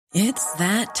It's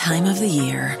that time of the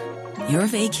year. Your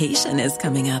vacation is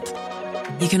coming up.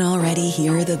 You can already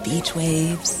hear the beach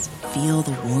waves, feel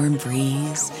the warm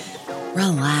breeze,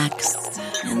 relax,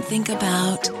 and think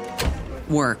about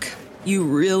work. You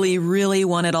really, really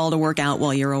want it all to work out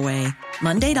while you're away.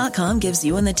 Monday.com gives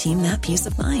you and the team that peace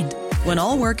of mind. When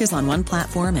all work is on one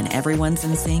platform and everyone's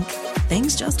in sync,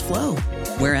 things just flow.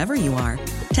 Wherever you are,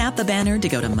 tap the banner to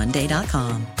go to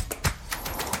Monday.com.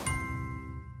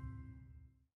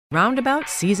 Roundabout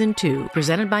Season 2,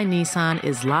 presented by Nissan,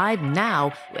 is live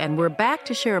now, and we're back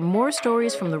to share more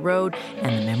stories from the road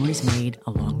and the memories made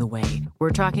along the way.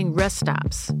 We're talking rest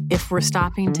stops, if we're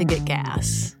stopping to get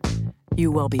gas.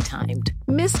 You will be timed.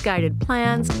 Misguided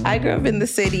plans. I grew up in the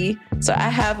city, so I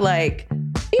have a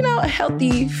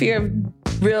healthy fear of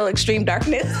real extreme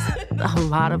darkness. A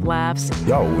lot of laughs.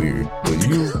 Y'all weird, but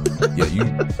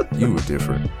you were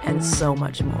different. And so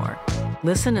much more.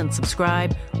 Listen and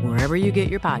subscribe wherever you get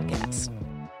your podcasts.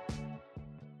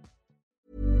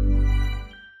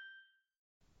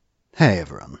 Hey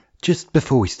everyone. Just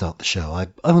before we start the show, I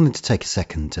wanted to take a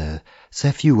second to say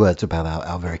a few words about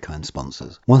our very kind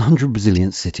sponsors. 100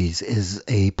 Resilient Cities is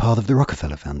a part of the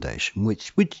Rockefeller Foundation,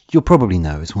 which you'll probably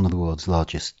know is one of the world's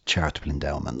largest charitable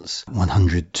endowments.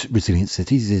 100 Resilient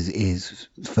Cities is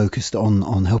focused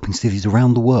on helping cities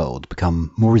around the world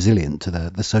become more resilient to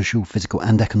the social, physical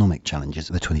and economic challenges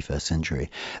of the 21st century.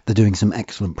 They're doing some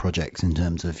excellent projects in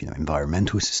terms of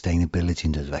environmental sustainability,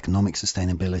 in terms of economic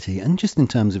sustainability, and just in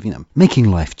terms of making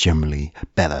life generally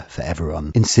better for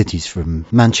everyone in cities from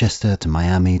Manchester to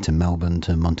Miami to Melbourne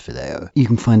to Montevideo. You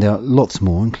can find out lots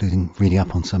more, including reading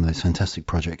up on some of those fantastic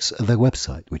projects at their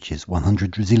website, which is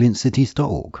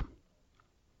 100resilientcities.org.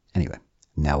 Anyway,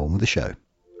 now on with the show.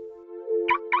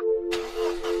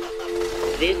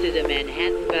 This is a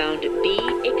Manhattan-bound B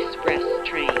Express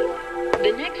train.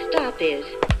 The next stop is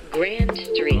Grand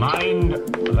Street. Mind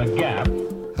the gap.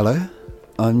 Hello,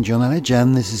 I'm John Elledge,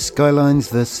 and this is Skylines,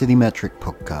 the Citymetric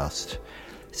podcast.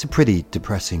 It's a pretty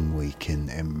depressing week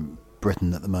in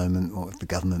Britain at the moment, or if the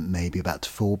government may be about to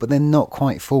fall, but they're not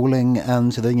quite falling,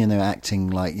 and so they're, acting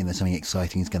like, something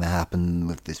exciting is going to happen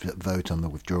with this vote on the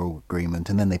withdrawal agreement,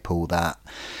 and then they pull that.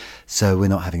 So we're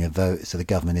not having a vote, so the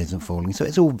government isn't falling. So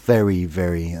it's all very,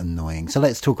 very annoying. So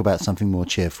let's talk about something more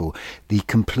cheerful. The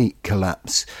complete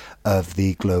collapse of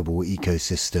the global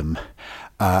ecosystem,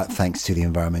 thanks to the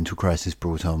environmental crisis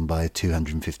brought on by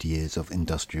 250 years of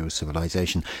industrial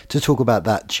civilization. To talk about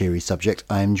that cheery subject,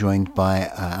 I am joined by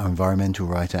our environmental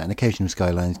writer and occasional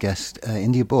Skylines guest,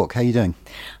 India Bork. How are you doing?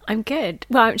 I'm good.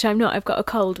 Well, actually, I'm not. I've got a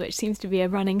cold, which seems to be a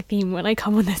running theme when I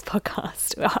come on this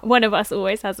podcast. One of us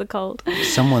always has a cold.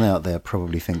 Someone out there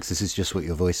probably thinks this is just what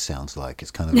your voice sounds like. It's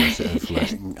kind of a sort of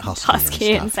like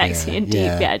husky and sexy and deep.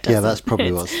 Yeah, that's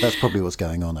probably what's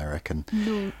going on, I reckon.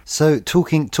 No. So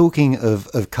talking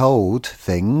of cold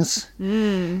things,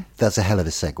 that's a hell of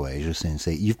a segue, as you'll soon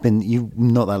see. You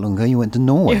not that long ago, you went to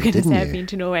Norway, didn't you? I've been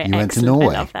to Norway. You went to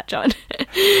Norway. I love that, John.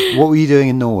 What were you doing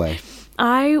in Norway?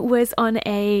 I was on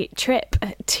a trip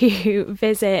to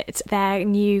visit their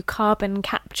new carbon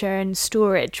capture and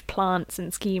storage plants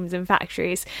and schemes and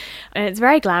factories. And it's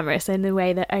very glamorous in the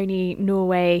way that only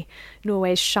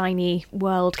Norway's shiny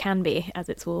world can be, as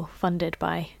it's all funded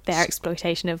by their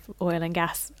exploitation of oil and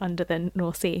gas under the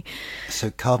North Sea.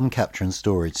 So carbon capture and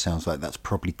storage sounds like that's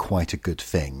probably quite a good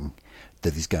thing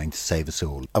that is going to save us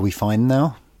all. Are we fine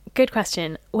now? Good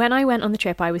question. When I went on the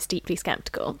trip, I was deeply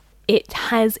sceptical.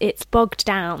 It's bogged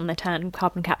down, the term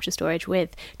carbon capture storage,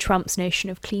 with Trump's notion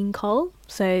of clean coal.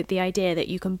 So the idea that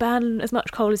you can burn as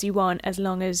much coal as you want as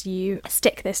long as you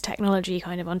stick this technology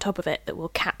kind of on top of it that will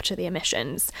capture the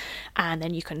emissions, and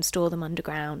then you can store them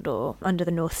underground or under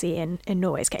the North Sea in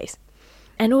Norway's case.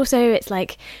 And also it's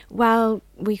like, well,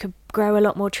 we could grow a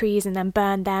lot more trees and then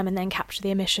burn them and then capture the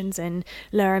emissions and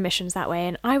lower emissions that way.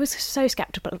 And I was so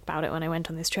sceptical about it when I went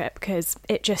on this trip, because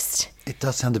it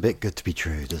does sound a bit good to be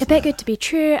true, doesn't it? A bit good to be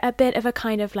true, a bit of a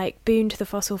kind of like boon to the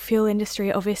fossil fuel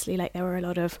industry. Obviously, like, there were a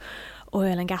lot of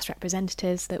oil and gas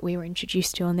representatives that we were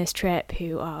introduced to on this trip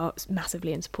who are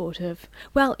massively in support of,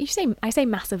 well, I say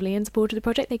massively in support of the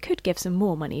project. They could give some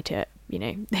more money to it.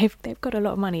 They've got a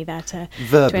lot of money there to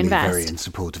verbally invest. Very in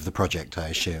support of the project, I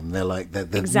assume. They're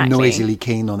exactly. Noisily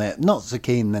keen on it. Not so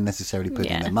keen they're necessarily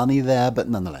putting their money there, but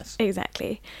nonetheless.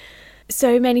 Exactly.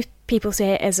 So many people see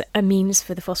it as a means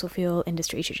for the fossil fuel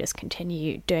industry to just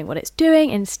continue doing what it's doing,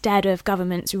 instead of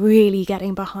governments really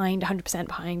getting 100%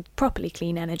 behind properly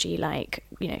clean energy like,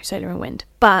 solar and wind.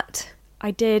 But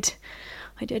I did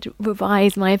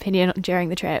revise my opinion during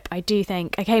the trip. I do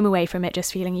think I came away from it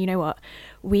just feeling,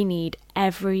 we need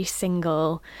every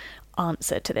single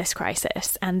answer to this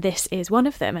crisis, and this is one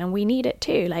of them, and we need it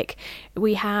too. Like,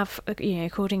 we have,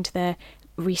 according to the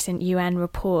recent UN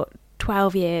report,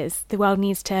 12 years, the world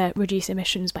needs to reduce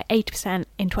emissions by 80%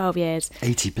 in 12 years.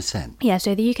 80%? Yeah,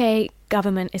 so the UK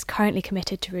government is currently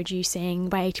committed to reducing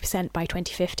by 80% by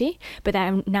 2050, but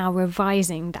they're now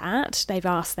revising that. They've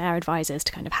asked their advisors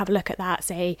to kind of have a look at that,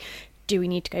 say, do we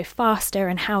need to go faster,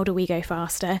 and how do we go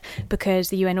faster? Because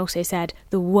the UN also said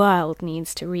the world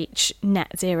needs to reach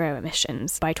net zero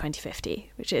emissions by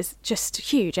 2050, which is just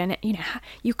huge. And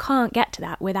you can't get to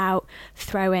that without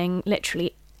throwing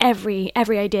literally every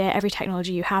idea, every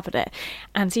technology you have at it.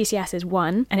 And CCS is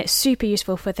one, and it's super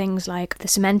useful for things like the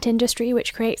cement industry,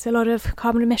 which creates a lot of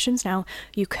carbon emissions. Now,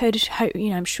 you could hope,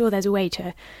 I'm sure there's a way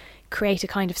to create a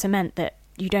kind of cement that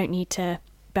you don't need to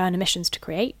burn emissions to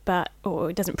create, or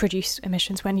it doesn't produce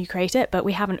emissions when you create it, but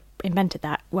we haven't invented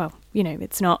that. Well,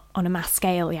 it's not on a mass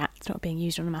scale yet. It's not being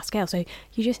used on a mass scale, so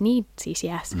you just need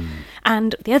CCS.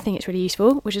 And the other thing that's really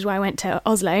useful, which is why I went to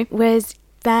Oslo, was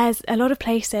there's a lot of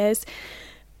places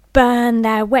burn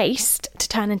their waste to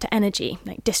turn into energy,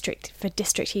 like district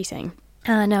heating.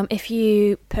 And if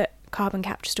you put carbon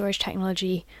capture storage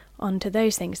technology onto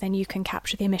those things, then you can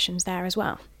capture the emissions there as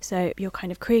well. So you're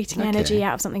kind of creating energy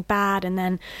out of something bad, and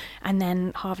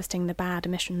then harvesting the bad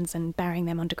emissions and burying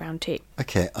them underground too.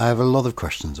 Okay, I have a lot of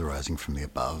questions arising from the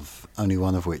above, only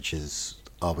one of which is,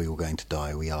 are we all going to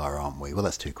die? We are, aren't we? Well,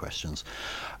 that's two questions.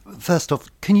 First off,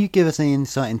 can you give us any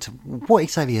insight into what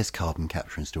exactly is carbon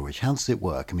capture and storage? How does it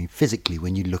work? I mean, physically,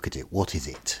 when you look at it, what is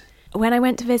it? When I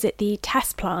went to visit the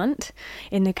test plant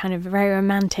in the kind of very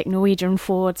romantic Norwegian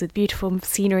fjords with beautiful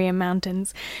scenery and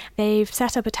mountains, they've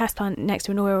set up a test plant next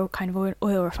to an oil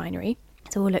refinery.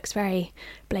 It all looks very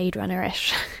Blade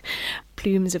Runner-ish.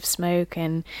 Plumes of smoke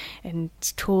and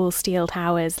tall steel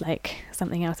towers like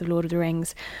something out of Lord of the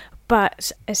Rings.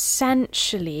 But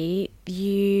essentially,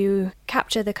 you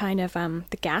capture the kind of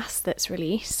the gas that's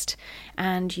released,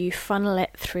 and you funnel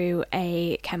it through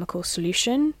a chemical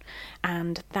solution,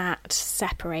 and that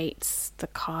separates the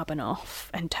carbon off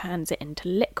and turns it into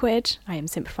liquid. I am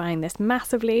simplifying this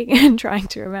massively and trying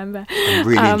to remember. I'm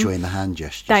really enjoying the hand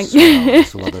gestures. Thank you.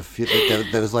 There's a lot of,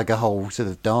 there was like a whole sort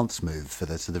of dance move for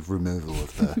the sort of removal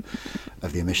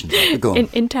of the emissions. Go on.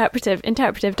 Interpretive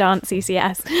dance,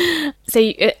 CCS. So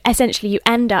essentially you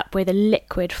end up with a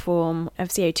liquid form of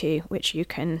CO2, which you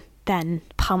can then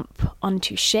pump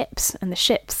onto ships, and the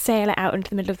ships sail it out into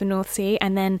the middle of the North Sea,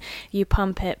 and then you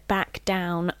pump it back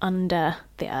down under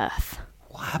the earth.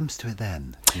 What happens to it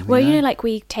then? Well, like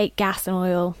we take gas and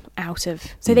oil out of...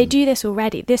 So they do this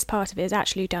already. This part of it is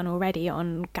actually done already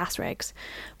on gas rigs,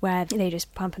 where they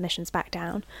just pump emissions back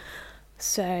down.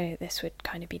 So this would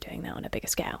kind of be doing that on a bigger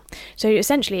scale. So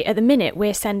essentially, at the minute,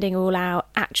 we're sending all our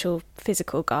actual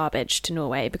physical garbage to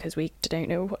Norway because we don't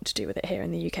know what to do with it here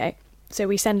in the UK. So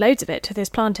we send loads of it to this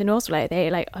plant in Oslo.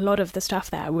 A lot of the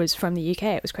stuff there was from the UK.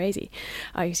 It was crazy.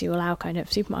 I used to allow kind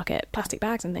of supermarket plastic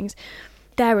bags and things.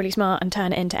 They're really smart and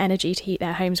turn it into energy to heat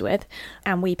their homes with,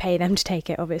 and we pay them to take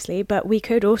it, obviously. But we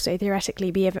could also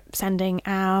theoretically be sending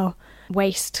our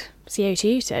waste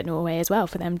CO2 to Norway as well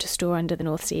for them to store under the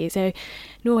North Sea. So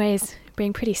Norway is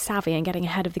being pretty savvy and getting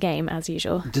ahead of the game as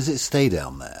usual. Does it stay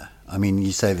down there? I mean,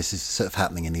 you say this is sort of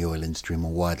happening in the oil industry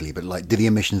more widely, but do the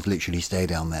emissions literally stay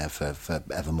down there for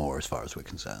evermore as far as we're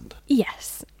concerned?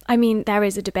 Yes. I mean, there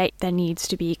is a debate. There needs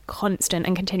to be constant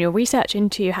and continual research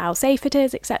into how safe it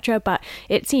is, etc. But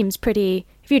it seems pretty,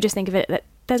 if you just think of it, that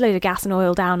there's loads of gas and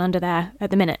oil down under there at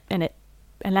the minute, and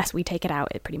unless we take it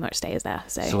out, it pretty much stays there.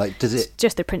 So does it, it's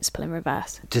just the principle in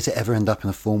reverse. Does it ever end up in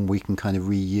a form we can kind of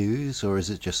reuse, or is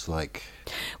it just like...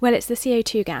 Well, it's the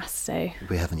CO2 gas, so...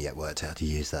 We haven't yet worked out how to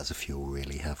use that as a fuel,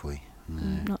 really, have we?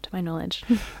 No. Not to my knowledge.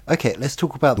 Okay, let's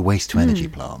talk about the waste-to-energy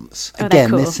plants. Oh, they're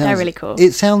cool. They're really cool.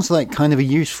 It sounds like kind of a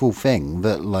useful thing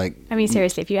that, I mean,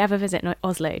 seriously, if you ever visit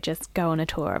Oslo, just go on a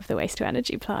tour of the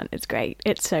waste-to-energy plant. It's great.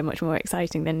 It's so much more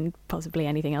exciting than possibly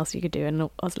anything else you could do in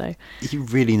Oslo. You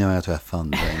really know how to have fun,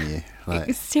 don't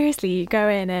you? Seriously, you go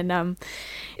in and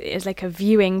it's like a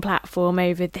viewing platform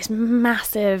over this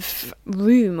massive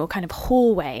room or kind of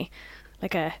hallway,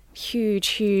 like a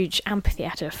huge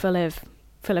amphitheatre full of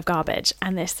garbage,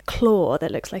 and this claw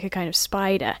that looks like a kind of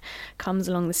spider comes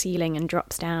along the ceiling and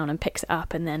drops down and picks it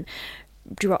up and then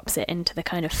drops it into the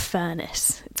kind of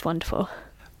furnace. It's wonderful.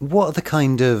 What are the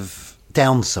kind of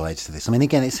downsides to this? I mean,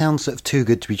 again, it sounds sort of too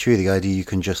good to be true, the idea you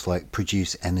can just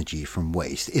produce energy from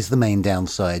waste. Is the main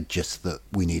downside just that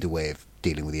we need a way of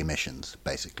dealing with the emissions,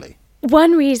 basically?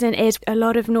 One reason is a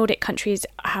lot of Nordic countries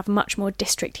have much more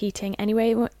district heating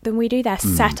anyway than we do. They're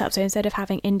set up, so instead of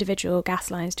having individual gas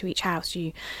lines to each house,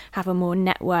 you have a more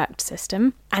networked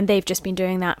system. And they've just been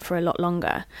doing that for a lot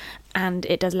longer. And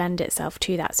it does lend itself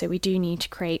to that. So we do need to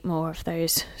create more of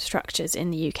those structures in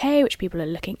the UK, which people are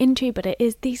looking into. But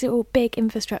these are all big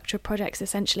infrastructure projects,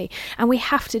 essentially. And we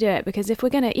have to do it because if we're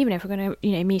going to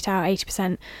meet our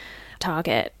 80%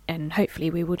 target, and hopefully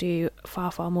we will do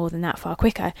far more than that far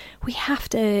quicker, we have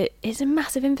to, it's a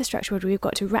massive infrastructure. We've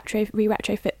got to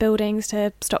retrofit buildings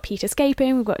to stop heat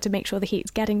escaping. We've got to make sure the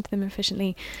heat's getting to them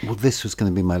efficiently. Well, this was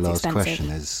going to be my last question,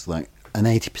 is like an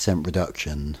 80%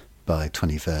 reduction by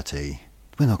 2030.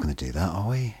 We're not going to do that, are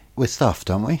we? We're stuffed,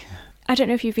 aren't we? I don't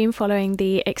know if you've been following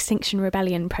the Extinction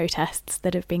Rebellion protests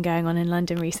that have been going on in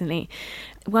London recently.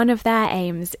 One of their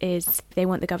aims is they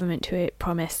want the government to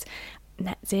promise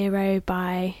net zero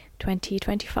by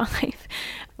 2025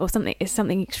 or something. Is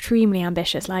something extremely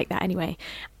ambitious like that anyway.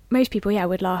 Most people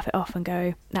would laugh it off and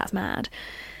go, that's mad.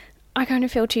 I kind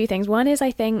of feel two things. One is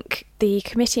I think the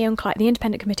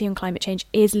Independent Committee on Climate Change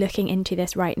is looking into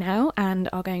this right now and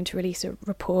are going to release a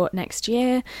report next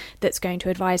year that's going to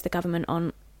advise the government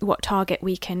on what target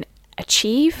we can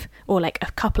achieve, or like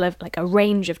a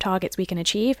range of targets we can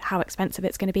achieve, how expensive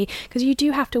it's going to be, because you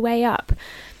do have to weigh up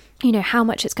how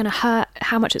much it's going to hurt,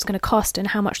 how much it's going to cost, and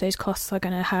how much those costs are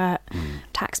going to hurt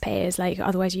taxpayers. Like,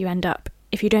 otherwise you end up,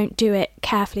 if you don't do it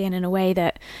carefully and in a way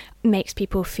that makes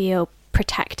people feel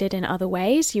protected in other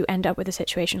ways, you end up with a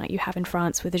situation like you have in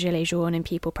France with the Gilets jaunes and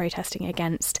people protesting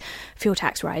against fuel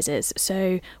tax rises.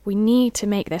 So we need to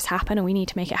make this happen, and we need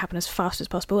to make it happen as fast as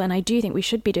possible. And I do think we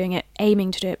should be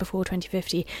aiming to do it before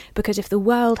 2050, because if the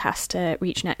world has to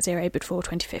reach net zero before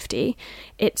 2050,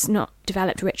 it's not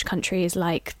developed rich countries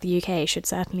like the UK should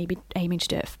certainly be aiming to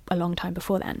do it a long time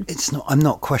before then. I'm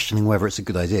not questioning whether it's a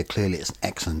good idea. Clearly it's an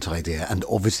excellent idea, and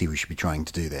obviously we should be trying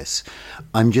to do this.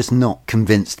 I'm just not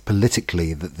convinced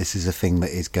politically that this is a thing that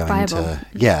is going viable.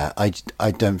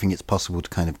 I don't think it's possible to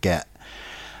kind of get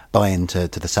buy-in to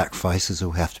the sacrifices that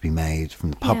will have to be made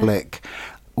from the public.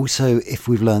 Also, if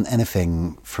we've learned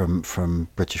anything from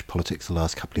British politics the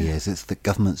last couple of years, it's that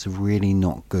governments are really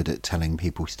not good at telling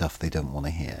people stuff they don't want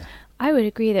to hear. I would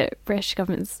agree that British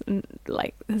government's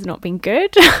has not been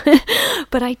good,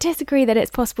 but I disagree that it's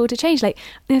possible to change. Like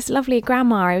this lovely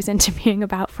grandma I was interviewing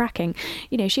about fracking,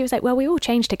 she was like, well, we all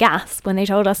changed to gas when they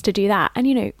told us to do that. And,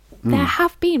 there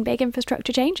have been big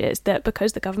infrastructure changes that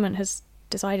because the government has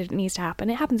decided it needs to happen,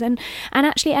 it happens. And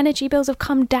actually energy bills have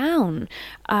come down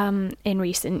in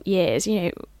recent years.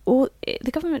 The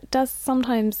government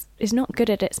is not good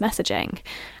at its messaging,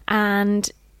 and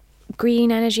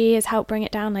green energy has helped bring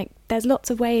it down. Like there's lots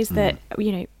of ways that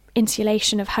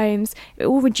insulation of homes, it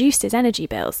all reduces energy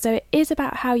bills. So it is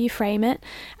about how you frame it.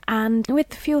 And with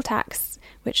the fuel tax,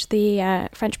 which the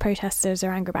French protesters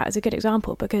are angry about, is a good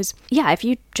example, because if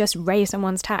you just raise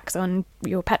someone's tax on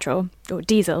your petrol or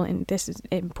diesel, and this is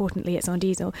importantly it's on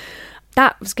diesel,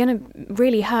 that was going to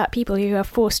really hurt people who are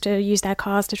forced to use their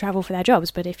cars to travel for their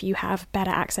jobs. But if you have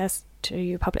better access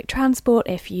to public transport,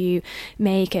 if you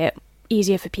make it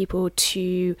easier for people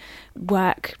to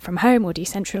work from home or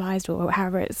decentralized or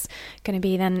however it's going to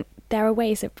be, then there are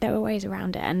ways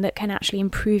around it, and that can actually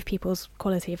improve people's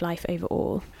quality of life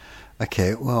overall.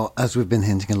 Okay, well, as we've been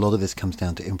hinting, a lot of this comes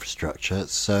down to infrastructure.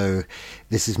 So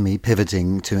this is me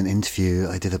pivoting to an interview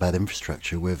I did about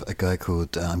infrastructure with a guy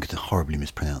called, I'm going to horribly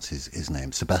mispronounce his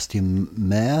name, Sébastien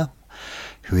Maire,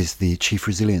 who is the Chief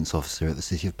Resilience Officer at the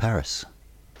City of Paris.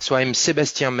 So I'm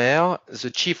Sébastien Maire, the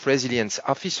Chief Resilience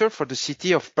Officer for the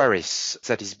City of Paris,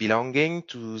 that is belonging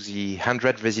to the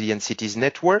 100 Resilient Cities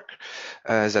Network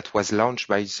that was launched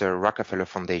by the Rockefeller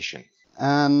Foundation.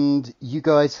 And you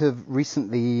guys have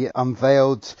recently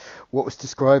unveiled what was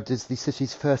described as the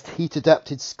city's first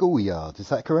heat-adapted schoolyard. Is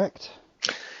that correct?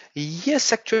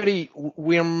 Yes, actually,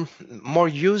 we're more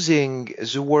using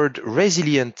the word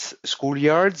resilient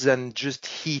schoolyards than just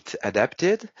heat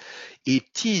adapted.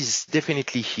 It is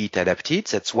definitely heat adapted.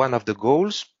 That's one of the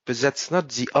goals, but that's not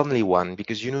the only one,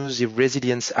 because, the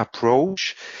resilience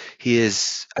approach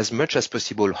is as much as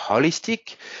possible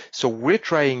holistic. So we're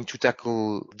trying to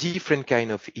tackle different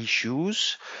kind of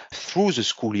issues through the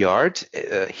schoolyard,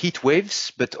 heat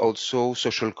waves, but also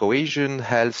social cohesion,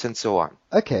 health, and so on.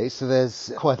 Okay, so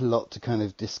there's quite a lot to kind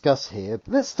of discuss here.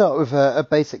 Let's start with a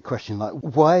basic question, like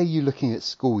why are you looking at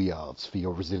schoolyards for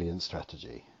your resilience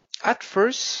strategy? At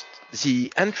first,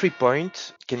 the entry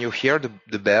point, can you hear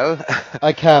the bell?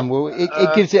 I can. Well,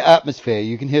 it gives it atmosphere.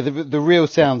 You can hear the real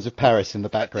sounds of Paris in the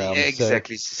background.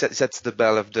 Exactly. That's the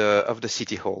bell of the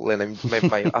city hall, and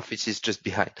my office is just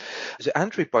behind. The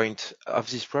entry point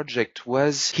of this project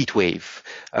was heat wave.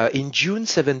 In June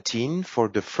 17, for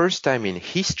the first time in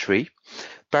history,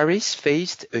 Paris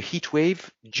faced a heat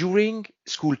wave during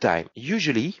school time.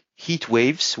 Usually, heat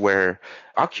waves were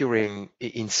occurring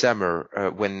in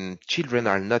summer when children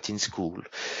are not in school.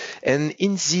 And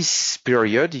in this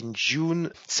period, in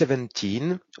June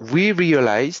 17, we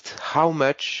realized how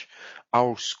much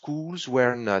our schools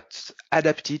were not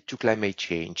adapted to climate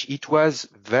change. It was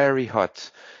very hot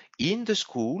in the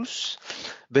schools,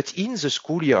 but in the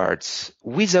schoolyards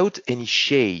without any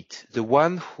shade, the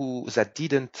one that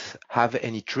didn't have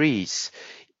any trees.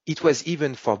 It was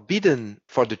even forbidden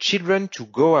for the children to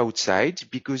go outside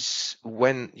because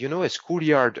when, a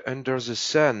schoolyard under the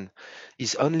sun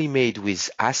is only made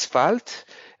with asphalt,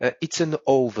 it's an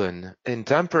oven and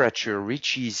temperature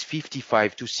reaches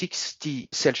 55 to 60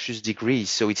 Celsius degrees.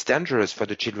 So it's dangerous for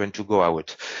the children to go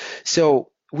out.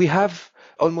 So we have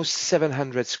almost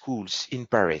 700 schools in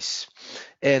Paris.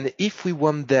 And if we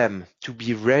want them to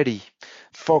be ready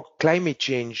for climate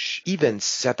change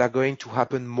events that are going to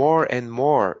happen more and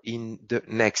more in the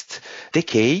next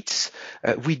decades,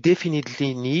 we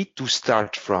definitely need to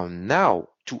start from now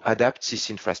to adapt this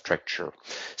infrastructure.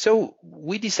 So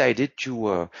we decided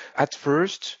to, at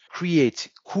first, create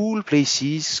cool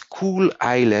places, cool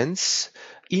islands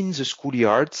in the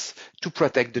schoolyards to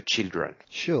protect the children.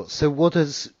 Sure. So what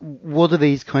do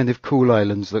these kind of cool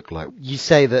islands look like? You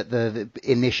say that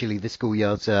initially the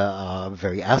schoolyards are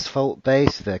very asphalt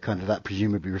based. They're kind of, that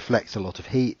presumably reflects a lot of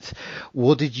heat.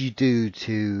 What did you do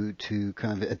to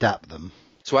kind of adapt them?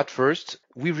 So at first,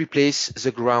 we replace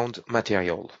the ground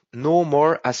material. No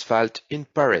more asphalt in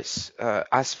Paris.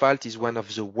 Asphalt is one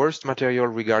of the worst material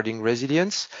regarding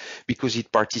resilience because it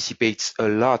participates a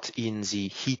lot in the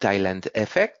heat island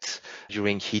effect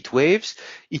during heat waves.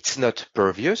 It's not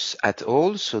pervious at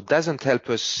all, so doesn't help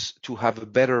us to have a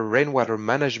better rainwater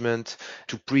management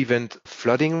to prevent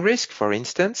flooding risk, for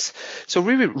instance. So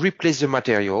we replace the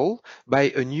material by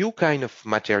a new kind of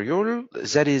material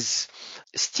that is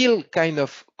still kind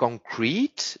of concrete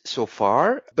so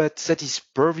far, but that is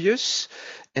pervious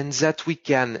and that we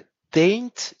can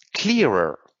paint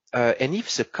clearer. And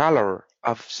if the color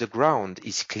of the ground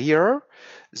is clearer,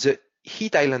 the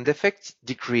heat island effect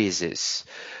decreases.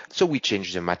 So we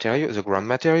change the material, the ground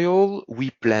material. We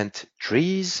plant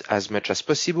trees as much as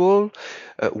possible.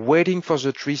 Waiting for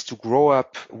the trees to grow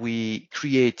up, we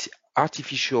create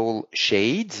artificial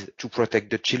shade to protect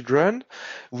the children.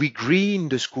 We green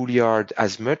the schoolyard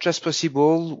as much as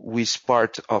possible with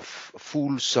part of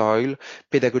full soil,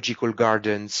 pedagogical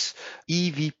gardens,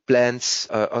 EV plants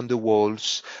on the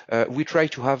walls. We try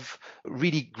to have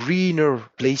really greener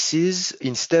places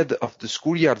instead of the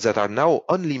schoolyards that are now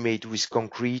only made with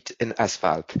concrete and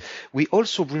asphalt. We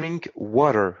also bring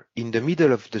water in the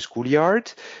middle of the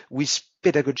schoolyard with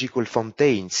pedagogical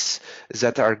fountains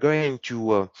that are going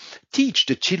to teach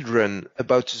the children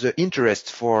about the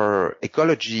interest for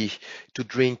ecology, to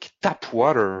drink tap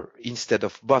water instead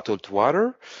of bottled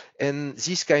water. And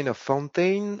this kind of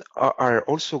fountain are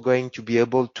also going to be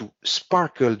able to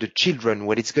sparkle the children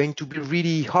when it's going to be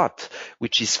really hot,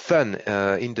 which is fun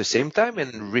in the same time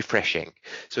and refreshing.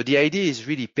 So the idea is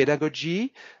really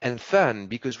pedagogy and fun,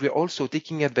 because we're also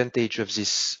taking advantage of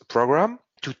this program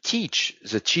to teach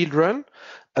the children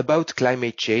about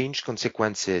climate change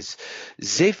consequences.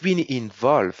 They've been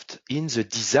involved in the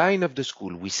design of the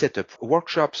school. We set up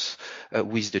workshops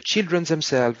with the children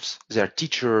themselves, their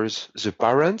teachers, the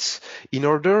parents, in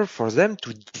order for them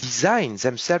to design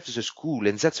themselves the school.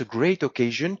 And that's a great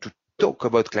occasion to talk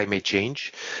about climate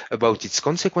change, about its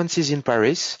consequences in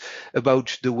Paris,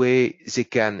 about the way they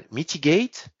can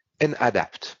mitigate and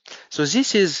adapt. So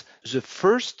this is the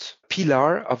first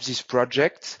pillar of this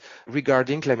project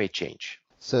regarding climate change.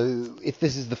 So if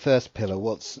this is the first pillar,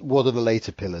 what are the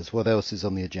later pillars? What else is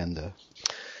on the agenda?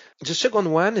 The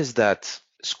second one is that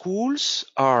schools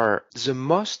are the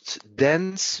most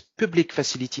dense public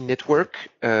facility network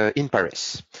in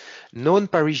Paris.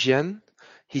 Non-Parisian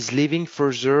is living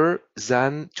further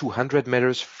than 200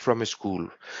 meters from a school.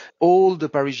 All the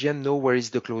Parisians know where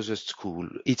is the closest school.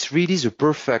 It's really the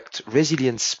perfect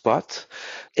resilience spot.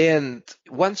 And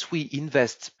once we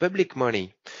invest public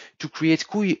money to create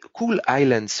cool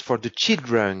islands for the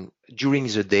children during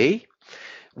the day,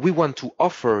 we want to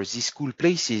offer these school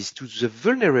places to the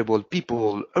vulnerable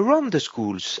people around the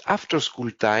schools, after school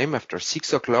time, after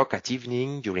 6 o'clock at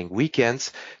evening, during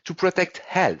weekends, to protect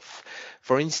health.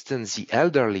 For instance, the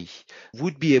elderly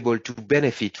would be able to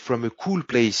benefit from a cool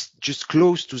place just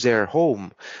close to their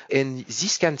home. And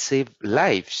this can save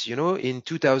lives. In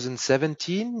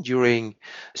 2017, during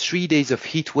 3 days of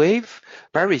heat wave,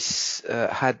 Paris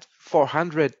had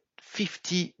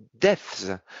 450 deaths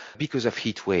because of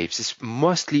heat waves. It's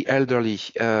mostly elderly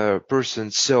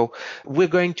persons. So we're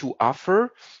going to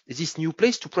offer this new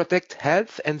place to protect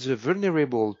health and the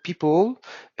vulnerable people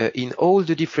in all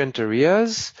the different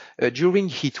areas during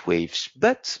heat waves.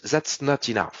 But that's not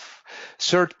enough.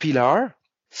 Third pillar,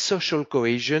 social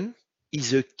cohesion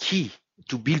is a key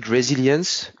to build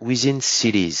resilience within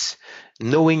cities.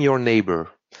 Knowing your neighbor,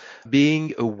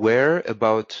 being aware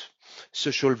about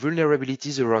social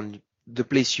vulnerabilities around the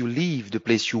place you live, the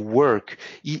place you work,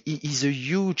 is a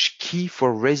huge key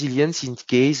for resilience in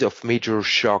case of major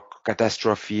shock,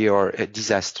 catastrophe, or a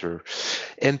disaster.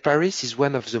 And Paris is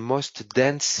one of the most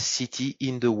dense cities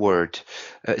in the world.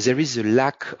 There is a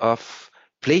lack of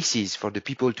places for the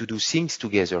people to do things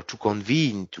together, to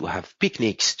convene, to have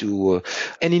picnics,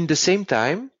 and in the same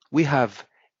time, we have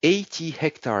 80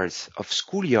 hectares of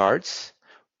schoolyards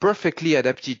perfectly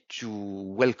adapted to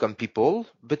welcome people,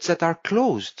 but that are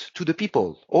closed to the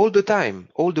people all the time,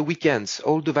 all the weekends,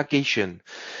 all the vacation.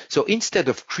 So instead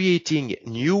of creating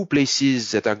new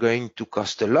places that are going to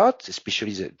cost a lot,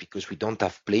 especially because we don't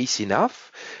have place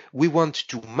enough, we want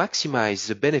to maximize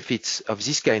the benefits of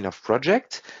this kind of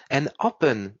project and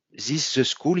open the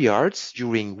schoolyards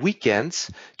during weekends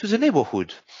to the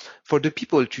neighborhood for the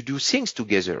people to do things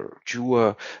together,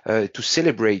 to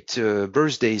celebrate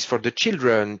birthdays for the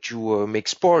children, to make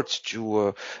sports,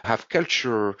 to have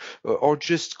culture, or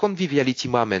just conviviality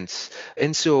moments.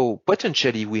 And so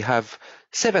potentially we have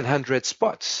 700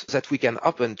 spots that we can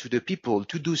open to the people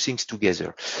to do things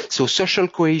together. So social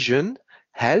cohesion,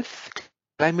 health,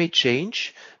 climate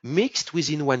change mixed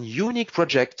within one unique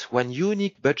project, one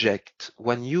unique budget,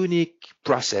 one unique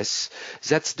process.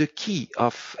 That's the key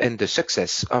and the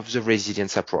success of the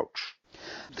resilience approach.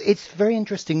 It's very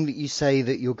interesting that you say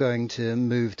that you're going to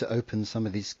move to open some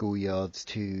of these schoolyards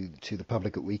to the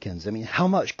public at weekends. I mean, how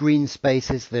much green space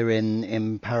is there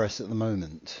in Paris at the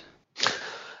moment?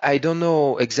 I don't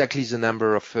know exactly the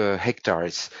number of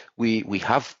hectares. We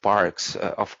have parks,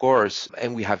 of course,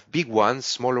 and we have big ones,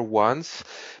 smaller ones.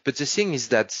 But the thing is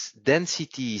that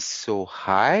density is so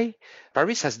high.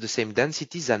 Paris has the same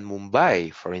density than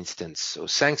Mumbai, for instance. So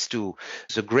thanks to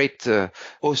the great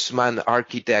Haussmann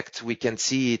architect, we can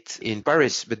see it in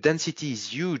Paris. But density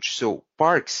is huge. So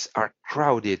parks are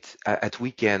crowded at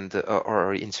weekend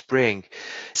or in spring.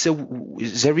 So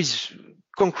there is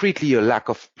concretely a lack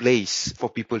of place for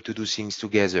people to do things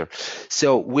together.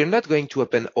 So we're not going to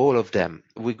open all of them.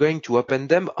 We're going to open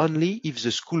them only if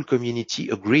the school community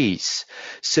agrees.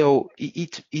 So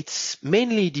it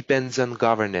mainly depends on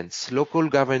governance, local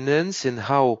governance, and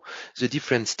how the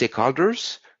different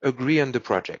stakeholders agree on the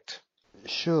project.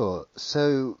 Sure.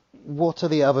 So what are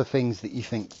the other things that you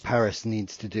think Paris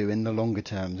needs to do in the longer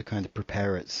term to kind of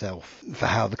prepare itself for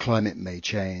how the climate may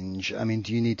change? I mean,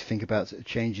 do you need to think about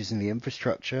changes in the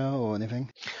infrastructure or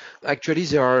anything? Actually,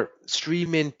 there are three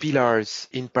main pillars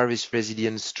in Paris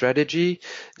Resilience Strategy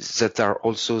that are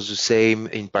also the same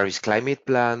in Paris Climate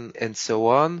Plan and so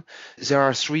on. There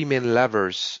are three main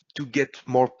levers to get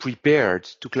more prepared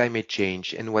to climate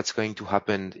change and what's going to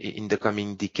happen in the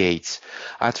coming decades.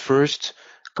 At first,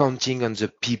 counting on the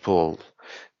people,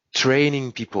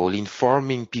 training people,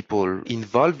 informing people,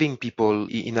 involving people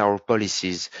in our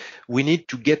policies. We need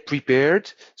to get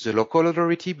prepared, the local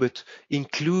authority, but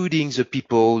including the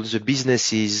people, the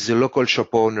businesses, the local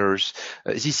shop owners.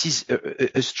 This is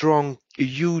a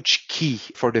huge key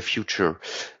for the future.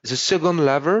 The second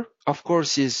lever, of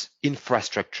course, is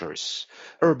infrastructures,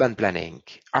 urban planning,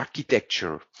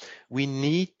 architecture. We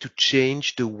need to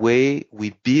change the way we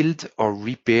build or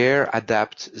repair,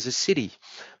 adapt the city.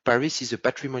 Paris is a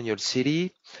patrimonial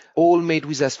city, all made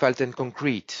with asphalt and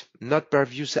concrete, not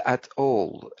pervious at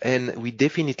all. And we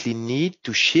definitely need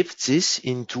to shift this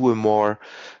into a more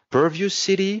pervious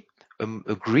city,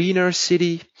 a greener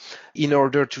city, in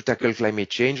order to tackle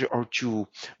climate change or to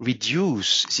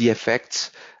reduce the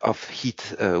effects of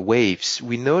heat waves.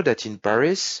 We know that in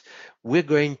Paris, we're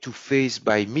going to face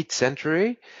by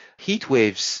mid-century heat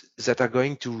waves that are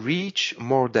going to reach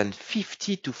more than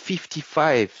 50 to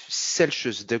 55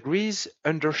 Celsius degrees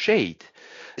under shade.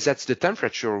 That's the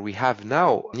temperature we have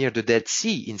now near the Dead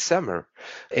Sea in summer.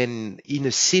 And in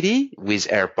a city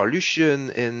with air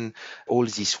pollution and all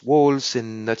these walls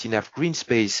and not enough green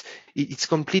space, it's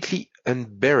completely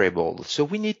unbearable. So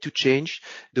we need to change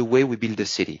the way we build the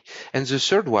city. And the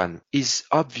third one is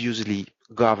obviously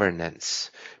governance,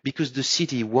 because the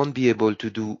city won't be able to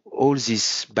do all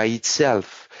this by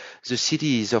itself. The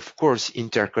city is, of course,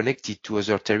 interconnected to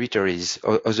other territories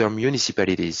or other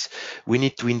municipalities. We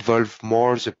need to involve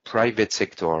more the private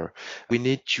sector. We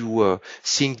need to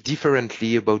think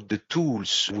differently about the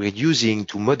tools we're using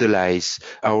to modelize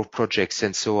our projects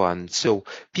and so on. So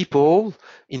people,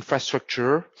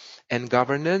 infrastructure, and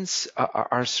governance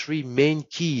are three main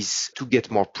keys to get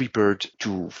more prepared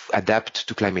to adapt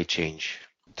to climate change.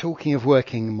 Talking of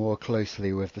working more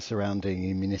closely with the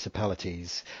surrounding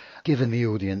municipalities, given the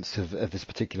audience of this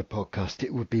particular podcast,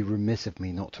 it would be remiss of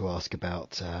me not to ask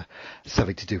about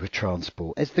something to do with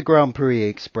transport. Is the Grand Paris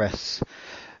Express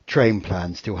train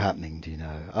plan still happening, do you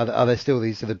know? Are there still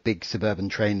these sort of big suburban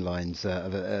train lines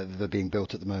that are being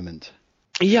built at the moment?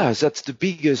 Yeah, that's the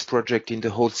biggest project in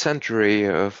the whole century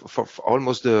for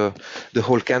almost the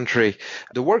whole country.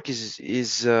 The work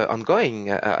is ongoing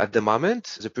at the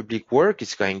moment. The public work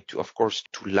is going to, of course,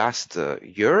 to last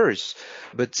years,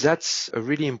 but that's a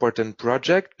really important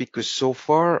project because so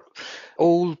far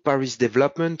all Paris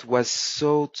development was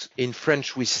thought in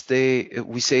French we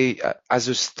say as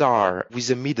a star with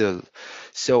a middle.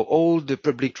 So all the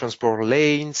public transport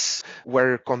lanes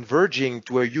were converging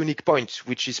to a unique point,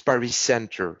 which is Paris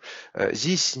Center.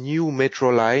 This new metro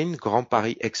line, Grand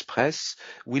Paris Express,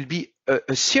 will be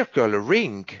a circle, a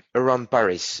ring around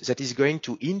Paris that is going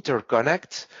to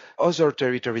interconnect other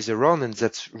territories around, and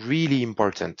that's really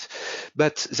important.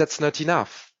 But that's not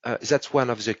enough. That's one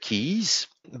of the keys.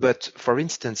 But for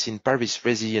instance, in Paris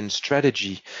Resilience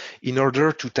Strategy, in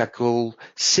order to tackle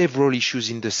several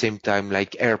issues in the same time,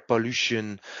 like air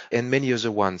pollution and many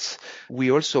other ones,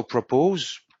 we also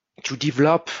propose to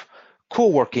develop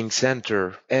co-working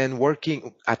center and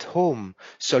working at home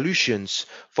solutions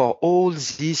for all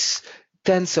these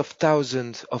tens of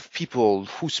thousands of people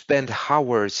who spend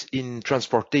hours in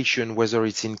transportation, whether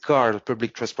it's in car or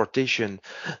public transportation.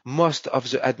 Most of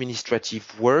the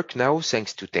administrative work now,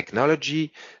 thanks to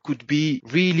technology, could be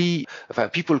really,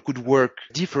 people could work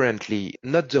differently,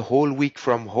 not the whole week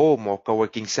from home or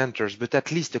co-working centers, but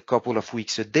at least a couple of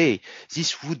weeks a day.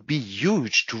 This would be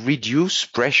huge to reduce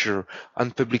pressure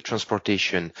on public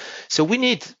transportation. So we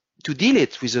need to deal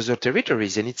it with other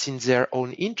territories, and it's in their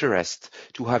own interest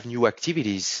to have new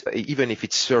activities, even if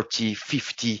it's 30,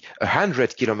 50,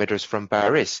 100 kilometers from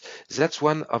Paris. That's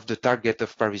one of the targets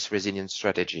of Paris Resilience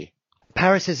Strategy.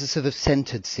 Paris is a sort of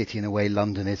centred city in a way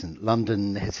London isn't.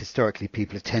 London has historically,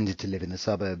 people have tended to live in the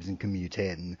suburbs and commute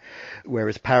in,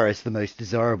 whereas Paris, the most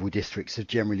desirable districts have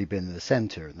generally been in the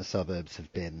centre and the suburbs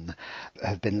have been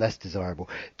less desirable.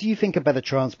 Do you think a better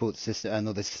transport system and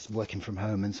all this working from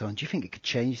home and so on, do you think it could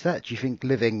change that? Do you think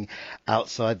living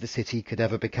outside the city could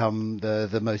ever become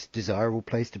the most desirable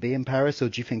place to be in Paris, or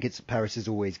do you think Paris is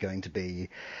always going to be,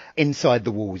 inside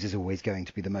the walls is always going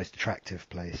to be the most attractive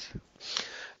place?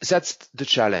 That's the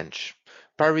challenge.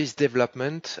 Paris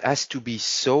development has to be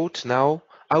sought now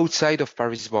outside of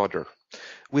Paris border.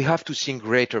 We have to think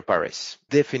Greater Paris,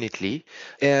 definitely.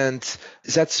 And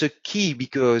that's a key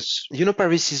because,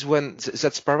 Paris is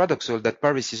that's paradoxical that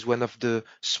Paris is one of the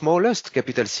smallest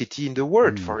capital city in the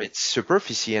world for its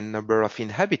superficie and number of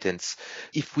inhabitants.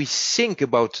 If we think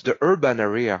about the urban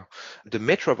area, the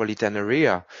metropolitan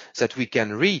area, that we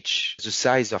can reach the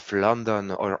size of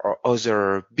London or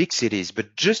other big cities,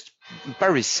 but just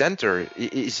Paris center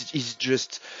is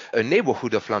just a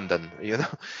neighborhood of London, Yeah,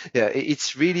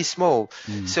 it's really small.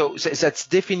 So that's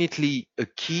definitely a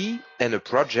key and a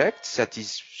project that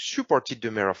is supported the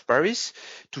Mayor of Paris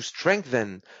to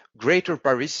strengthen Greater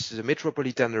Paris, the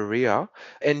metropolitan area,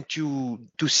 and to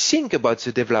think about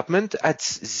the development at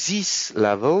this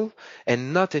level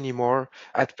and not anymore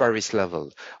at Paris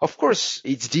level. Of course,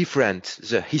 it's different.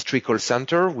 The historical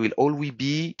center will always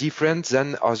be different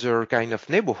than other kind of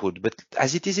neighborhood, but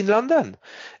as it is in London.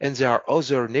 And there are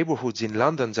other neighborhoods in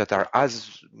London that are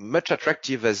as much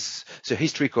attractive as the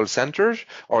historical centers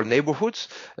or neighborhoods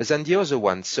than the other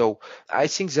ones. So I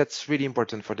think that's really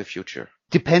important for the future.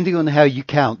 depending on how you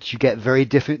count, you get very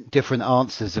different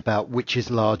answers about which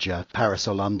is larger, Paris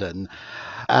or London.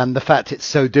 And the fact it's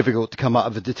so difficult to come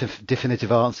up with a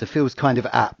definitive answer feels kind of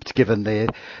apt, given the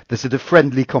sort of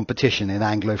friendly competition in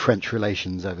Anglo-French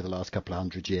relations over the last couple of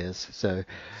 100 years. So,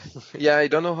 yeah, I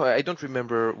don't know. I don't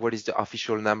remember what is the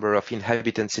official number of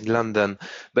inhabitants in London,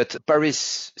 but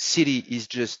Paris city is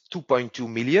just 2.2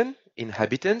 million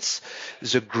inhabitants.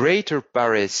 The greater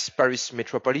Paris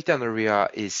metropolitan area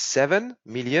is 7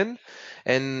 million,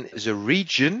 and the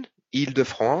region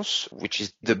Île-de-France, which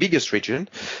is the biggest region,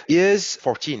 is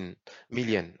 14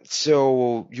 million.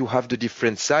 So you have the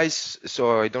different size.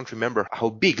 So I don't remember how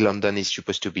big London is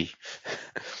supposed to be.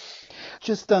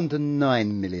 Just under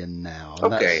 9 million now.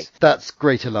 And Okay. That's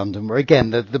Greater London, where again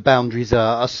the boundaries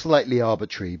are slightly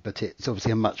arbitrary, but it's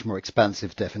obviously a much more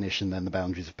expansive definition than the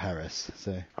boundaries of Paris.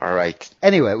 So All right.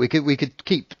 anyway, we could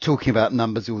keep talking about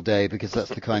numbers all day, because that's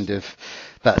the kind of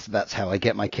that's how I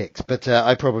get my kicks. But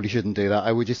I probably shouldn't do that.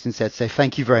 I would just instead say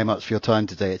thank you very much for your time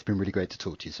today. It's been really great to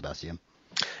talk to you, Sebastian.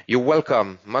 You're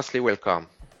welcome. Mostly welcome.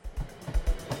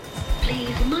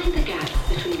 Please mind the gap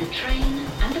between the train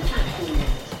and the platform.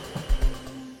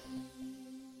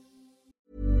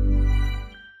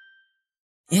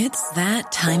 It's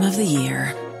that time of the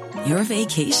year. Your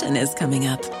vacation is coming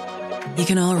up. You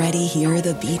can already hear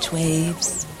the beach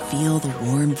waves, feel the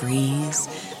warm breeze,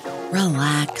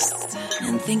 relax,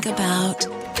 and think about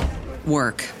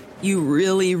work. You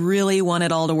really, really want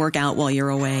it all to work out while you're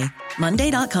away.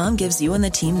 Monday.com gives you and the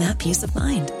team that peace of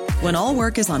mind. When all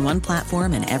work is on one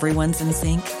platform and everyone's in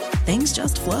sync, things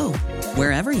just flow.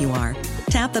 Wherever you are,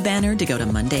 tap the banner to go to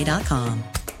Monday.com.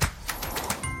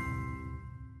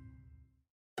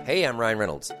 Hey, I'm Ryan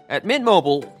Reynolds. At Mint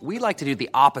Mobile, we like to do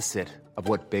the opposite of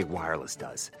what Big Wireless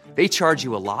does. They charge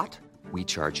you a lot, we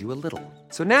charge you a little.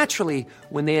 So naturally,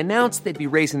 when they announced they'd be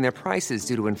raising their prices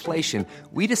due to inflation,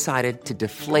 we decided to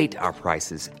deflate our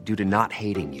prices due to not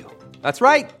hating you. That's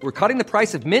right. We're cutting the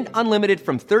price of Mint Unlimited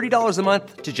from $30 a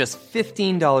month to just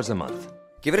 $15 a month.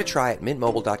 Give it a try at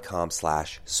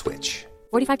mintmobile.com/switch.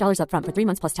 $45 up front for 3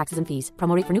 months plus taxes and fees.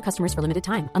 Promo rate for new customers for limited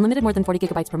time. Unlimited more than 40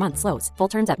 gigabytes per month. Slows full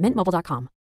terms at mintmobile.com.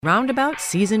 Roundabout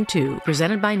Season 2,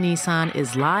 presented by Nissan,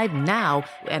 is live now,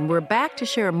 and we're back to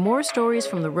share more stories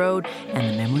from the road and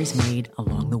the memories made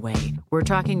along the way. We're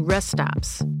talking rest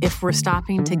stops. If we're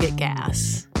stopping to get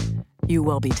gas, you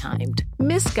will be timed.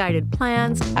 Misguided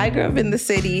plans. I grew up in the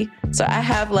city, so I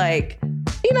have a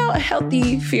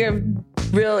healthy fear of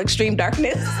real extreme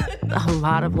darkness. A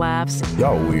lot of laughs.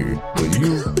 Y'all weird, but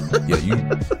you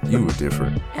were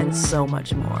different. And so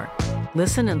much more.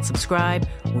 Listen and subscribe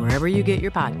wherever you get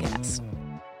your podcasts.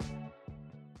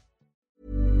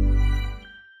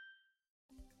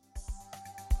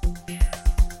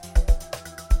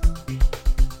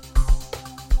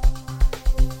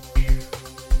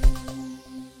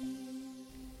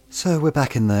 So we're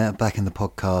back in the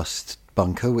podcast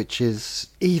bunker, which is,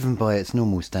 even by its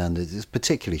normal standards, is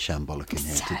particularly shambolic in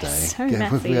here today. So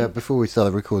messy. Before we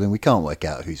started recording, we can't work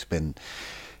out who's done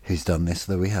this,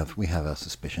 though we have our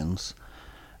suspicions,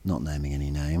 not naming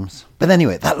any names. But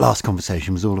anyway, that last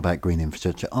conversation was all about green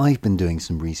infrastructure. I've been doing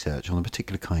some research on a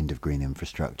particular kind of green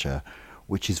infrastructure,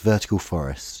 which is vertical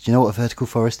forests. Do you know what a vertical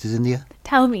forest is, India?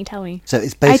 Tell me. So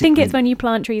it's basically, I think it's when you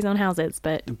plant trees on houses,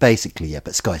 but... Basically, yeah,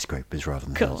 but skyscrapers rather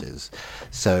than Cool. houses.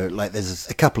 So, there's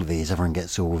a couple of these everyone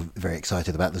gets all very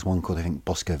excited about. There's one called, I think,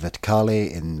 Bosco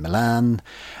Verticale in Milan,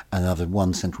 another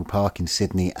one, Central Park in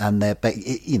Sydney, and they're,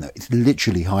 it's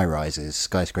literally high-rises,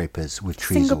 skyscrapers with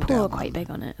trees all down Singapore are them. quite big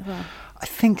on it as well. I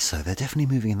think so. They're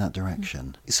definitely moving in that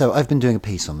direction. So I've been doing a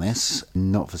piece on this,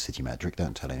 not for City Metric,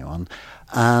 don't tell anyone.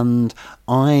 And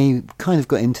I kind of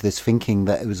got into this thinking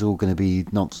that it was all going to be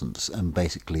nonsense and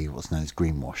basically what's known as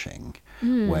greenwashing,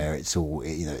 where it's all,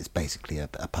 it's basically a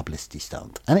publicity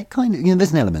stunt. And it kind of,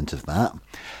 there's an element of that.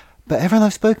 But everyone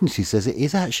I've spoken to says it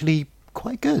is actually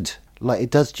quite good.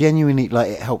 It does genuinely,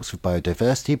 it helps with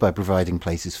biodiversity by providing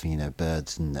places for,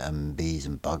 birds and bees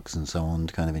and bugs and so on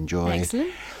to kind of enjoy. Excellent.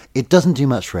 It doesn't do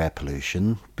much for air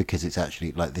pollution because it's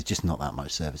actually, there's just not that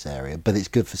much surface area. But it's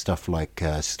good for stuff like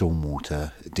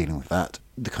stormwater, dealing with that,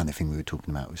 the kind of thing we were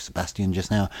talking about with Sebastian just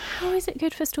now. How is it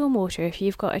good for stormwater if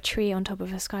you've got a tree on top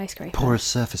of a skyscraper? Porous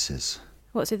surfaces.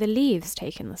 What, so the leaves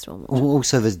take in the stormwater?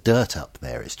 Also, there's dirt up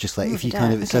there. It's just if you dirt.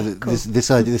 kind of... so Okay, cool. this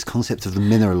idea, this concept of the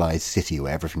mineralised city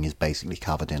where everything is basically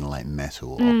covered in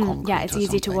metal or concrete. Yeah, it's or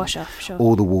easy to something. wash off, sure.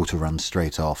 All the water runs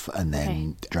straight off and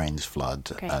then drains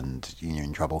flood Okay. and you're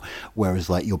in trouble. Whereas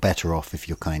you're better off if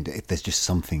you're if there's just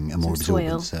something, a more Some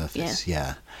absorbent soil, surface.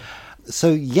 Yeah.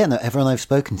 So, yeah, no, everyone I've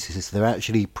spoken to says they're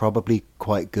actually probably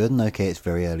quite good. And okay, it's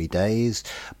very early days.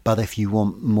 But if you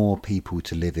want more people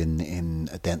to live in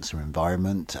a denser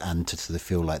environment and to sort of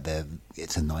feel like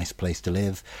it's a nice place to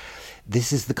live,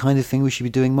 this is the kind of thing we should be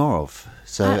doing more of.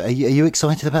 So are you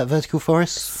excited about vertical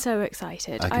forests? So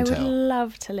excited. I would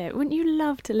love to live. Wouldn't you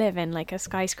love to live in like a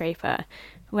skyscraper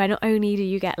where not only do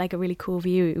you get like a really cool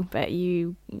view, but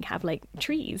you have like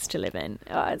trees to live in?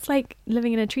 Oh, it's like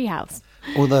living in a treehouse.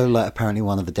 Although, like, apparently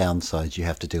one of the downsides you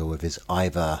have to deal with is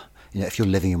either, if you're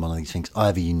living in one of these things,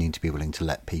 either you need to be willing to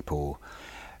let people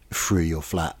through your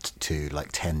flat to like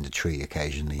tend a tree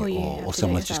occasionally, or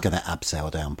someone's just going to abseil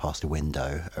down past a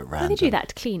window at random. Well, they do that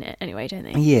to clean it anyway, don't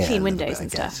they? Yeah, clean windows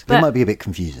and stuff. But it might be a bit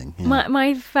confusing.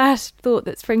 My first thought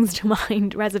that springs to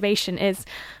mind, reservation, is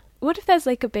what if there's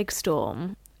like a big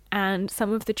storm and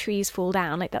some of the trees fall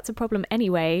down? Like, that's a problem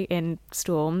anyway in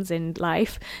storms in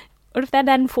life. What if they're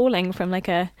then falling from like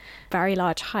a very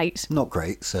large height? Not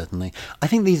great, certainly. I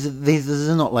think these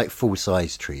are not like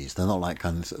full-size trees. They're not like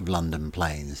kind of, sort of London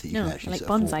planes that you can actually like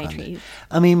sort of bonsai trees.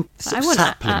 I mean, I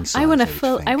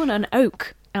want an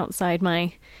oak outside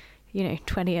my,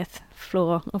 20th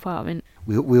floor apartment.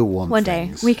 We'll want one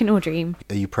things. day. We can all dream.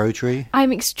 Are you pro-tree?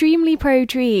 I'm extremely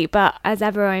pro-tree, but as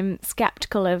ever, I'm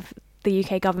sceptical of the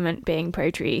UK government being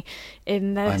pro-tree.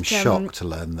 I'm shocked to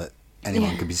learn that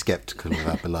anyone could be sceptical of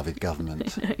our beloved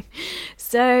government.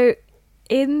 So,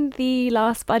 in the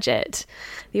last budget,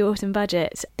 the autumn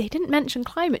budget, they didn't mention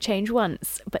climate change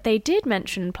once, but they did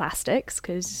mention plastics,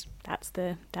 because that's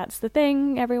the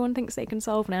thing everyone thinks they can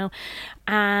solve now.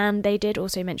 And they did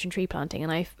also mention tree planting,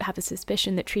 and I have a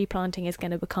suspicion that tree planting is going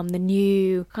to become the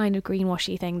new kind of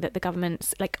greenwashy thing that the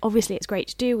government's, like, obviously it's great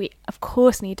to do. We, of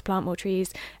course, need to plant more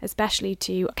trees, especially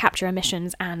to capture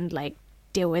emissions and, like,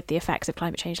 deal with the effects of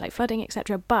climate change like flooding,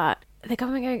 etc. But the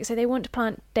government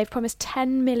they've promised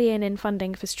 10 million in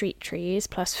funding for street trees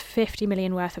plus 50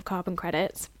 million worth of carbon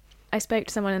credits. I spoke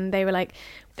to someone and they were like,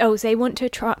 so they want to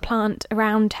plant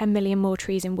around 10 million more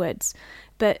trees in woods,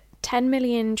 but 10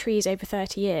 million trees over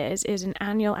 30 years is an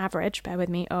annual average, bear with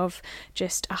me, of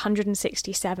just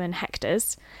 167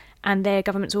 hectares, and their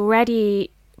government's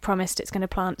already promised it's going to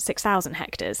plant 6,000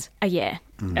 hectares a year.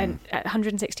 And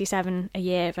 167 a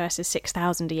year versus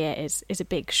 6,000 a year is a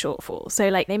big shortfall. So,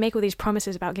 like, they make all these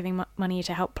promises about giving money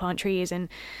to help plant trees, and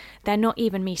they're not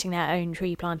even meeting their own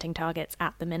tree planting targets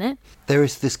at the minute. There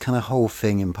is this kind of whole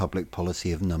thing in public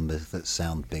policy of numbers that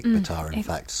sound big but are in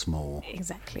fact small.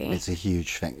 Exactly. It's a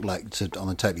huge thing. Like, on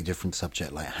a totally different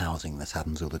subject, like housing, this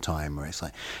happens all the time, where it's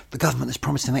like, the government has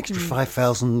promised an extra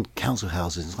 5,000 council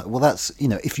houses. It's like, well, that's,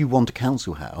 if you want a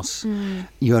council house,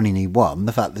 you only need one.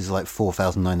 The fact there's like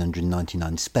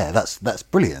 4,999 spare, that's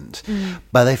brilliant.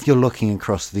 But if you're looking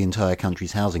across the entire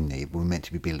country's housing need, we're meant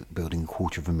to be building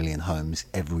 250,000 homes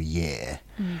every year.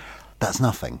 That's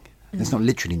nothing. It's not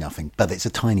literally nothing, but it's a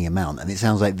tiny amount, and it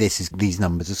sounds like these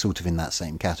numbers are sort of in that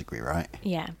same category, right?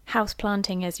 Yeah. House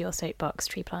planting is your soapbox,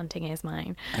 tree planting is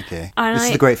mine. Okay. This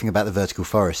is the great thing about the vertical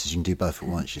forest, is you can do both at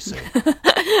once, you see.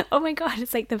 Oh my god,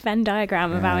 it's like the Venn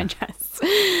diagram of our interests.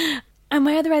 And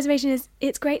my other reservation is,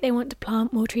 it's great they want to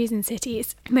plant more trees in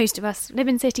cities. Most of us live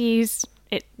in cities.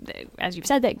 As you've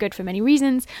said, they're good for many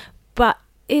reasons. But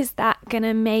is that going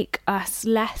to make us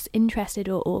less interested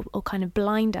or kind of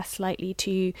blind us slightly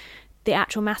to the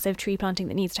actual massive tree planting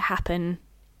that needs to happen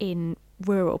in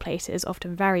rural places,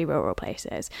 often very rural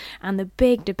places? And the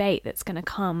big debate that's going to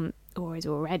come, or is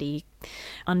already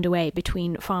underway,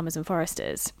 between farmers and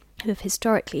foresters, who have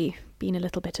historically been a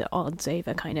little bit at odds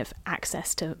over kind of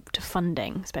access to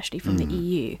funding, especially from the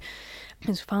EU.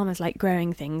 Because farmers like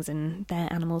growing things and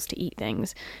their animals to eat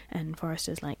things, and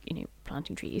foresters like,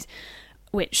 planting trees,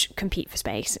 which compete for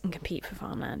space and compete for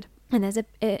farmland.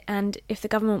 And if the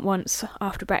government wants,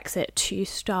 after Brexit, to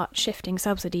start shifting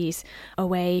subsidies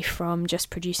away from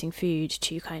just producing food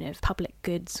to kind of public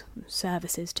goods,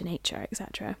 services to nature,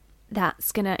 etc.,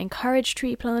 that's going to encourage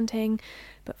tree planting,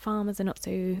 but farmers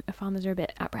are a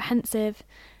bit apprehensive.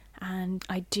 And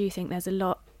I do think there's a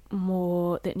lot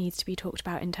more that needs to be talked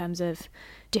about in terms of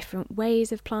different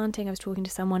ways of planting. I was talking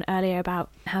to someone earlier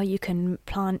about how you can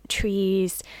plant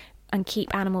trees and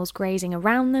keep animals grazing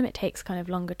around them. It takes kind of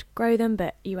longer to grow them,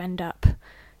 but it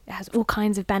has all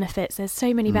kinds of benefits. There's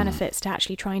so many benefits to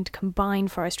actually trying to combine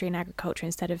forestry and agriculture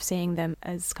instead of seeing them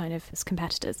as kind of as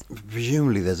competitors.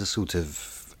 Presumably there's a sort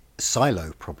of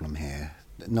silo problem here,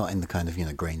 not in the kind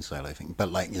of grain silo thing,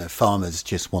 but like farmers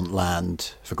just want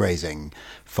land for grazing,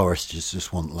 foresters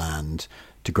just want land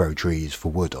to grow trees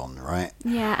for wood on, right?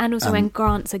 Yeah, and also when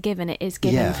grants are given, it is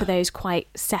given for those quite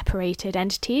separated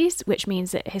entities, which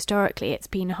means that historically it's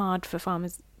been hard for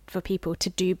for people to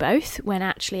do both, when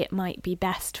actually it might be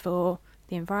best for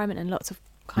the environment and lots of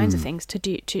kinds of things to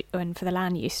do, and for the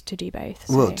land use to do both.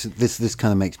 So. Well, this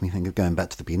kind of makes me think of going back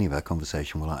to the beginning of our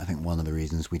conversation. Well, I think one of the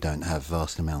reasons we don't have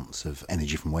vast amounts of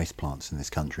energy from waste plants in this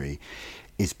country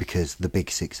is because the big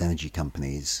 6 energy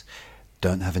companies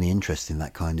don't have any interest in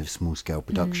that kind of small-scale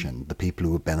production. The people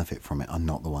who would benefit from it are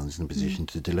not the ones in a position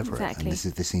to deliver it. And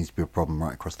this seems to be a problem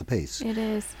right across the piece. It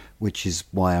is. Which is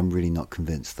why I'm really not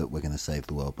convinced that we're going to save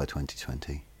the world by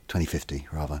 2050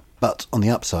 rather. But on the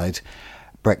upside,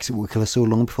 Brexit will kill us all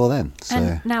long before then. So.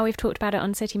 And now we've talked about it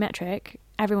on City Metric,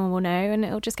 everyone will know and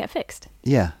it'll just get fixed.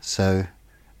 Yeah, so,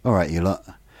 all right, you lot.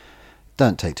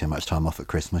 Don't take too much time off at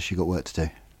Christmas. You've got work to do.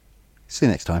 See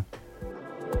you next time.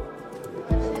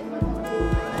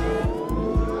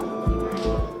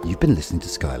 You've been listening to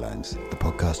Skylines, the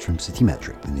podcast from City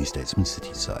Metric, the New Statesman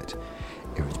City site.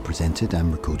 It was presented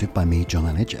and recorded by me, John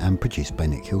Elledge, and produced by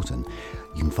Nick Hilton.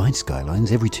 You can find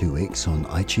Skylines every 2 weeks on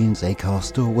iTunes,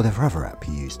 Acast, or whatever other app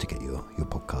you use to get your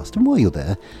podcast. And while you're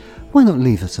there, why not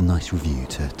leave us a nice review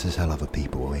to tell other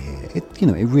people we're here? It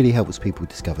really helps people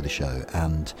discover the show,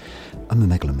 and I'm a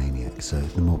megalomaniac, so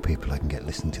the more people I can get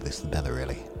listening to this, the better,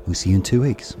 really. We'll see you in 2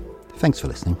 weeks. Thanks for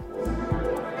listening.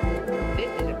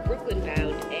 This is a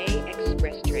Brooklyn-bound A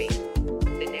express train.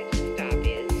 The next stop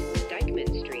is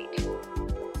Dyckman Street.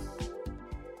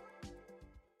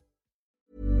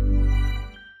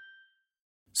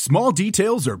 Small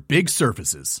details are big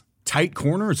surfaces. Tight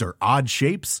corners are odd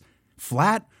shapes.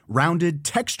 Flat, rounded,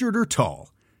 textured, or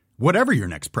tall. Whatever your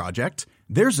next project,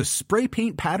 there's a spray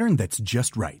paint pattern that's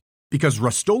just right. Because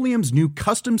Rust-Oleum's new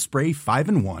Custom Spray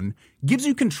 5-in-1 gives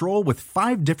you control with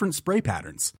 5 different spray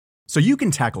patterns. So you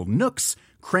can tackle nooks,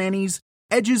 crannies,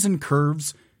 edges, and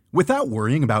curves without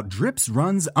worrying about drips,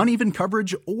 runs, uneven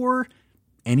coverage, or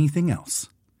anything else.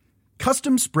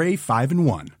 Custom Spray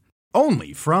 5-in-1.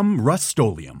 Only from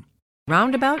Rust-Oleum.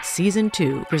 Roundabout Season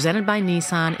 2, presented by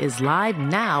Nissan, is live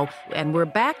now, and we're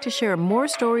back to share more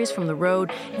stories from the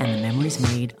road and the memories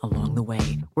made along the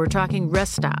way. We're talking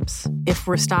rest stops. If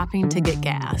we're stopping to get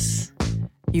gas,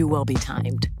 you will be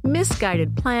timed.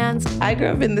 Misguided plans. I grew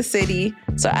up in the city,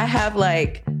 so I have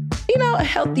a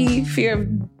healthy fear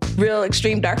of real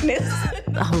extreme darkness.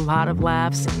 A lot of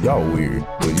laughs. Y'all weird,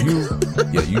 but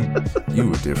you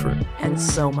were different. And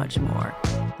so much more.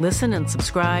 Listen and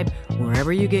subscribe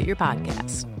wherever you get your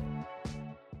podcasts.